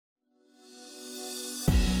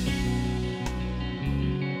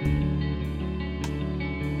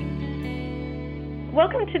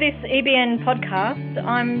Welcome to this EBN podcast.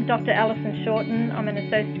 I'm Dr. Alison Shorten. I'm an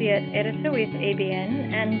associate editor with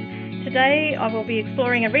EBN, and today I will be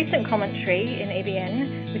exploring a recent commentary in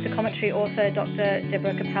EBN with the commentary author Dr.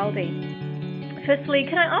 Deborah Capaldi. Firstly,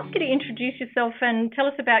 can I ask you to introduce yourself and tell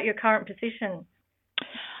us about your current position?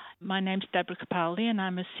 My name's Deborah Capaldi, and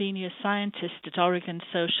I'm a senior scientist at Oregon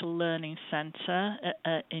Social Learning Center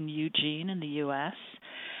in Eugene in the US.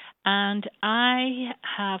 And I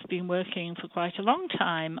have been working for quite a long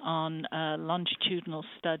time on a longitudinal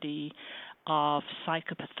study of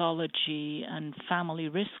psychopathology and family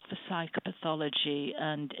risk for psychopathology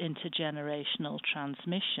and intergenerational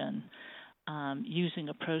transmission, using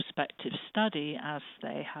a prospective study as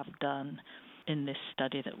they have done in this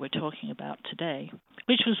study that we're talking about today,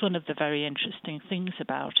 which was one of the very interesting things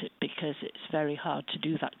about it because it's very hard to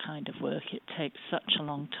do that kind of work. It takes such a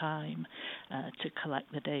long time to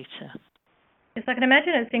collect the data. Yes, I can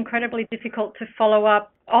imagine it's incredibly difficult to follow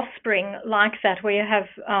up offspring like that, where you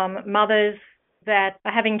have mothers that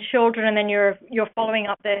are having children and then you're following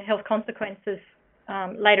up their health consequences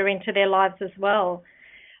later into their lives as well.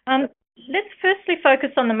 Let's firstly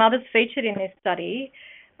focus on the mothers featured in this study.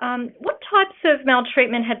 What types of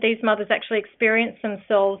maltreatment had these mothers actually experienced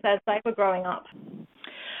themselves as they were growing up?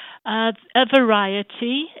 A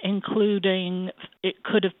variety, including it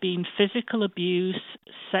could have been physical abuse,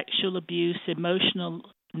 sexual abuse, emotional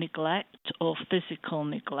neglect, or physical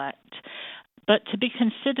neglect. But to be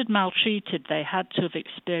considered maltreated, they had to have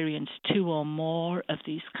experienced two or more of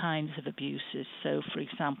these kinds of abuses. So, for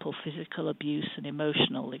example, physical abuse and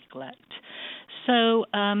emotional neglect. So,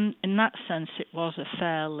 in that sense, it was a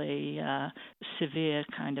fairly severe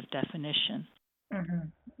kind of definition.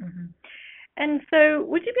 Mm-hmm. Mm-hmm. And so,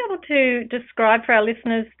 would you be able to describe for our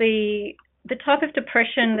listeners the type of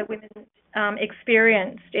depression that women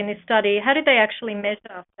experienced in this study? How did they actually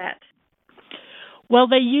measure that? Well,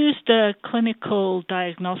 they used a clinical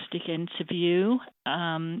diagnostic interview,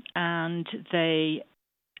 and they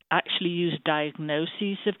actually used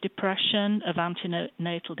diagnoses of depression, of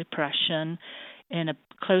antenatal depression, in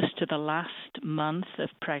close to the last month of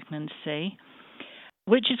pregnancy,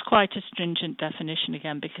 which is quite a stringent definition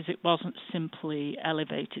again because it wasn't simply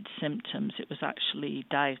elevated symptoms, it was actually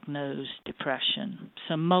diagnosed depression,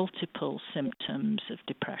 so multiple symptoms of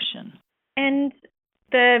depression. And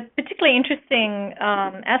the particularly interesting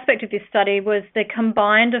aspect of this study was the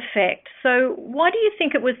combined effect. So why do you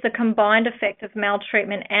think it was the combined effect of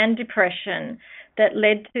maltreatment and depression that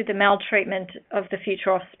led to the maltreatment of the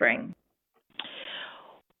future offspring?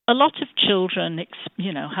 A lot of children,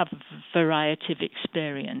 have a variety of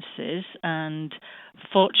experiences, and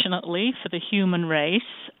fortunately for the human race,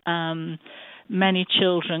 many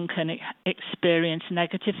children can experience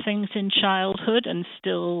negative things in childhood and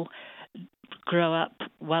still grow up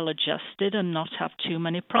well-adjusted and not have too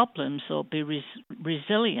many problems or be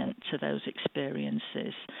resilient to those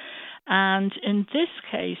experiences. And in this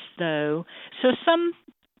case, though, so some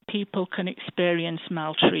people can experience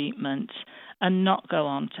maltreatment and not go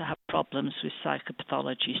on to have problems with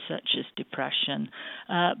psychopathology such as depression.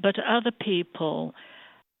 But other people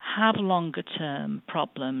have longer-term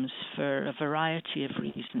problems for a variety of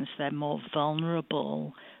reasons. They're more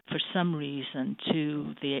vulnerable for some reason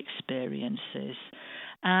to the experiences.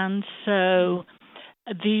 And so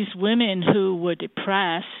these women who were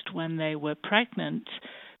depressed when they were pregnant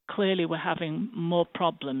clearly were having more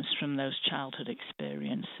problems from those childhood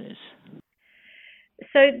experiences.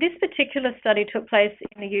 So this particular study took place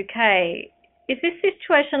in the UK. Is this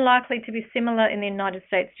situation likely to be similar in the United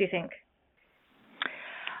States, do you think?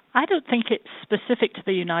 I don't think it's specific to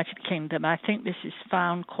the United Kingdom. I think this is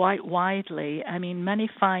found quite widely. I mean, many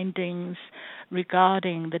findings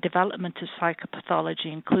regarding the development of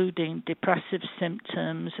psychopathology, including depressive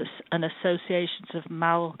symptoms and associations of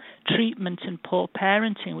maltreatment and poor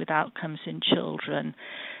parenting with outcomes in children,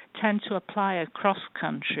 tend to apply across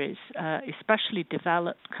countries, especially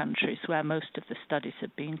developed countries where most of the studies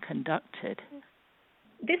have been conducted.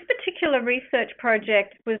 This particular research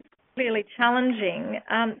project was clearly challenging.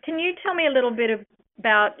 Can you tell me a little bit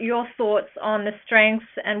about your thoughts on the strengths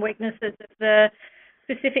and weaknesses of the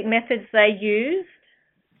specific methods they used?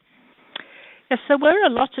 Yes, there were a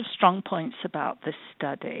lot of strong points about this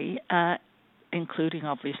study, including,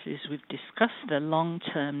 obviously, as we've discussed, the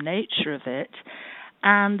long-term nature of it,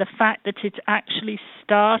 and the fact that it actually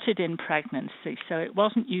started in pregnancy. So it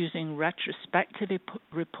wasn't using retrospective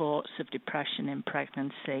reports of depression in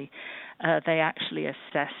pregnancy. They actually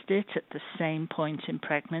assessed it at the same point in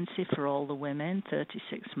pregnancy for all the women,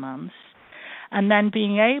 36 months. And then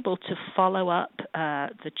being able to follow up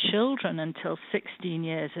the children until 16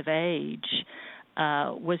 years of age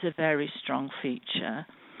was a very strong feature.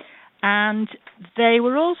 And they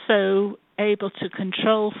were also able to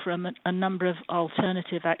control from a number of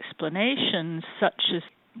alternative explanations, such as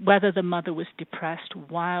whether the mother was depressed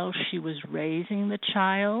while she was raising the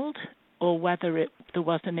child, or whether there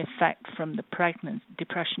was an effect from the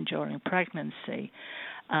depression during pregnancy.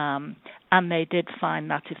 And they did find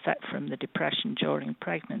that effect from the depression during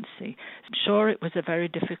pregnancy. Sure, it was a very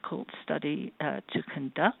difficult study to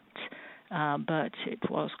conduct, but it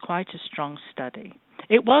was quite a strong study.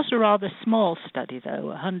 It was a rather small study, though,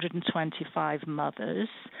 125 mothers,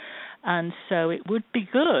 and so it would be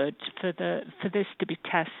good for this to be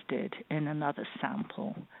tested in another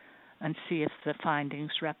sample and see if the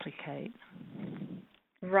findings replicate.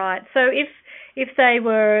 Right. So if they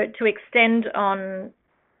were to extend on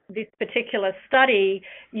this particular study,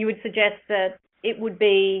 you would suggest that it would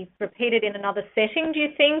be repeated in another setting, do you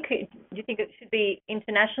think? Do you think it should be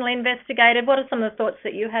internationally investigated? What are some of the thoughts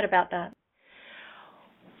that you had about that?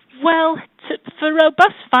 Well, for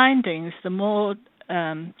robust findings, the more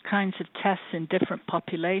kinds of tests in different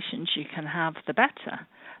populations you can have, the better.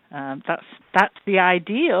 That's the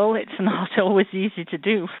ideal. It's not always easy to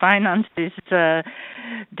do. Finances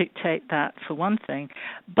dictate that, for one thing.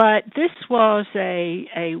 But this was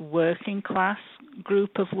a working class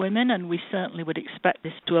group of women, and we certainly would expect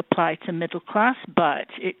this to apply to middle class, but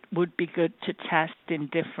it would be good to test in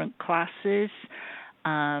different classes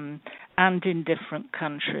and in different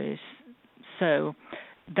countries. So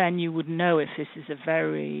then you would know if this is a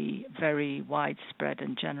very, very widespread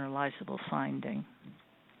and generalizable finding.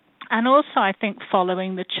 And also, I think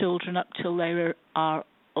following the children up till they are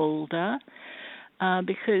older,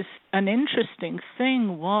 because an interesting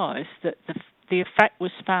thing was that the effect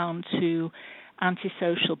was found to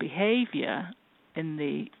antisocial behavior in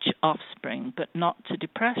the offspring, but not to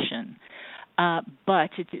depression.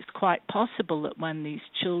 But it is quite possible that when these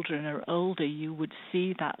children are older, you would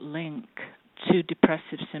see that link to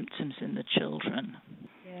depressive symptoms in the children.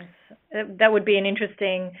 Yes, that would be an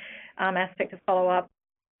interesting aspect to follow up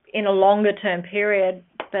in a longer-term period.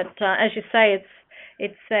 But as you say,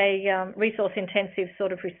 it's a resource-intensive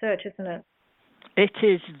sort of research, isn't it? It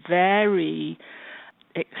is very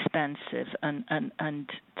expensive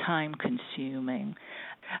and time-consuming.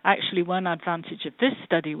 Actually, one advantage of this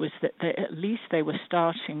study was that at least they were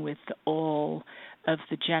starting with all of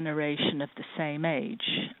the generation of the same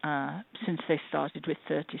age, since they started with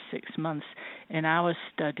 36 months. In our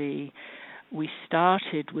study, we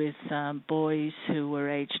started with boys who were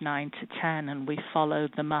aged 9 to 10, and we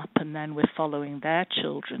followed them up, and then we're following their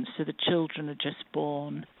children. So the children are just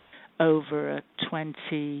born over a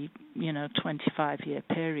 25-year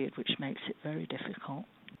period, which makes it very difficult.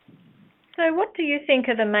 So what do you think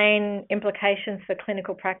are the main implications for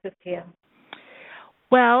clinical practice here?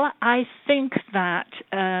 Well, I think that,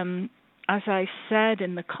 as I said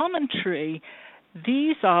in the commentary,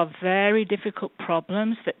 these are very difficult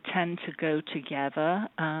problems that tend to go together,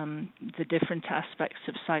 the different aspects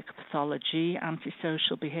of psychopathology,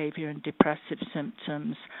 antisocial behavior and depressive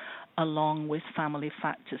symptoms, along with family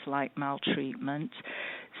factors like maltreatment.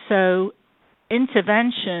 So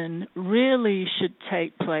intervention really should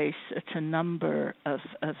take place at a number of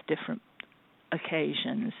different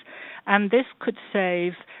occasions. And this could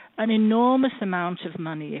save an enormous amount of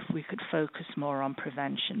money if we could focus more on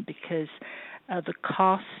prevention, because the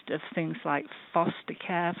cost of things like foster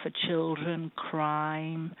care for children,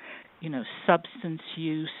 crime, substance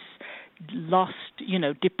use,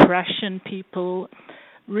 depression, people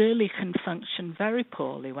really can function very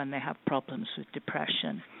poorly when they have problems with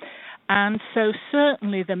depression. And so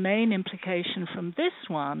certainly the main implication from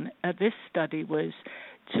this study was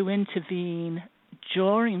to intervene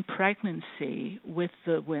during pregnancy with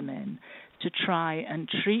the women to try and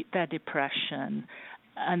treat their depression,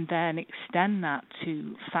 and then extend that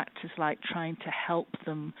to factors like trying to help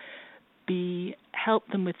them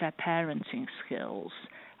with their parenting skills,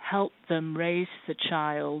 help them raise the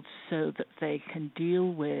child so that they can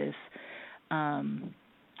deal with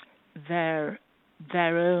their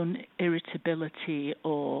own irritability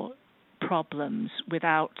or problems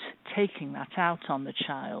without taking that out on the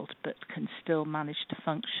child, but can still manage to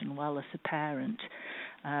function well as a parent.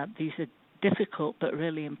 These are difficult but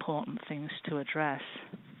really important things to address.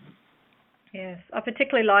 Yes, I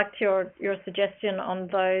particularly liked your suggestion on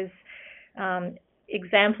those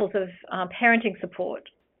examples of parenting support.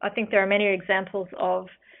 I think there are many examples of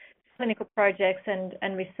clinical projects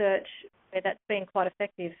and research where that's been quite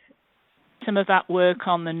effective. Some of that work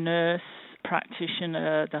on the nurse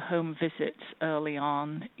practitioner, the home visits early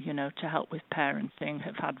on, to help with parenting,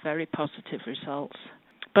 have had very positive results,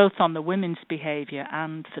 both on the women's behavior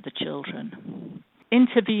and for the children.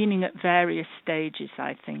 intervening at various stages,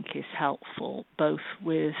 I think, is helpful, both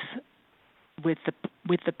with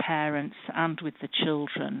the parents and with the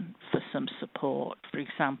children for some support. For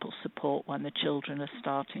example, support when the children are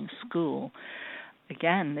starting school.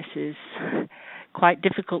 Again, this is quite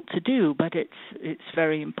difficult to do, but it's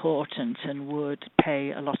very important and would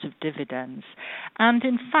pay a lot of dividends. And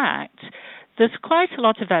in fact, there's quite a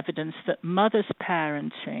lot of evidence that mother's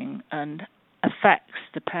parenting affects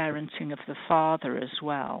the parenting of the father as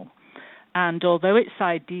well. And although it's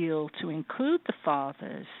ideal to include the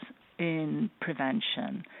fathers in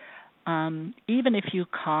prevention, even if you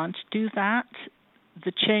can't do that,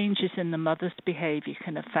 the changes in the mother's behavior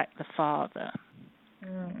can affect the father.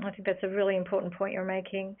 I think that's a really important point you're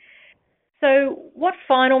making. So what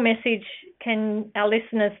final message can our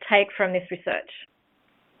listeners take from this research?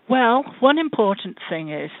 Well, one important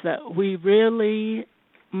thing is that we really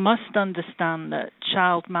must understand that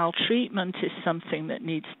child maltreatment is something that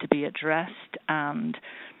needs to be addressed, and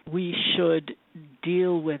we should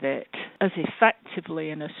deal with it as effectively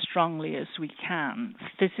and as strongly as we can.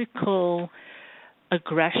 Physical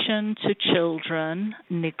aggression to children,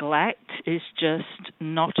 neglect is just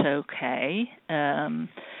not okay.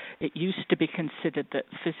 It used to be considered that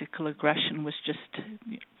physical aggression was just,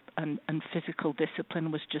 and physical discipline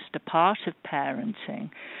was just a part of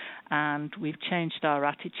parenting. And we've changed our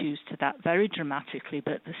attitudes to that very dramatically,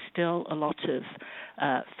 but there's still a lot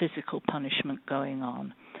of physical punishment going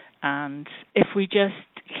on. And if we just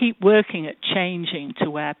keep working at changing to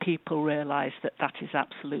where people realize that that is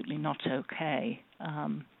absolutely not okay,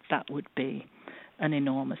 that would be an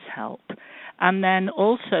enormous help. And then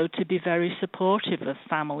also to be very supportive of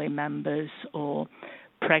family members or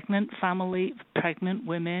pregnant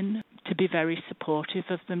women, to be very supportive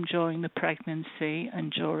of them during the pregnancy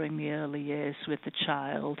and during the early years with the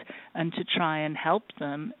child, and to try and help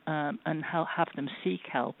them and have them seek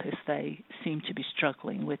help if they seem to be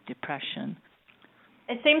struggling with depression.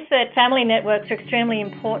 It seems that family networks are extremely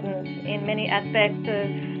important in many aspects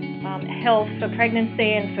of health for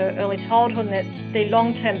pregnancy and for early childhood, and that the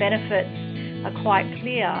long-term benefits are quite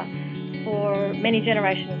clear for many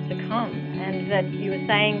generations to come. And that you were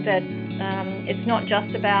saying that it's not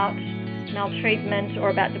just about maltreatment or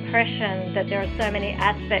about depression, that there are so many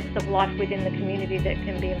aspects of life within the community that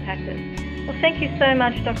can be impacted. Well, thank you so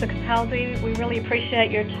much, Dr. Capaldi. We really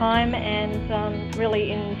appreciate your time and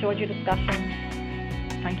really enjoyed your discussion.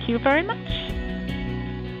 Thank you very much.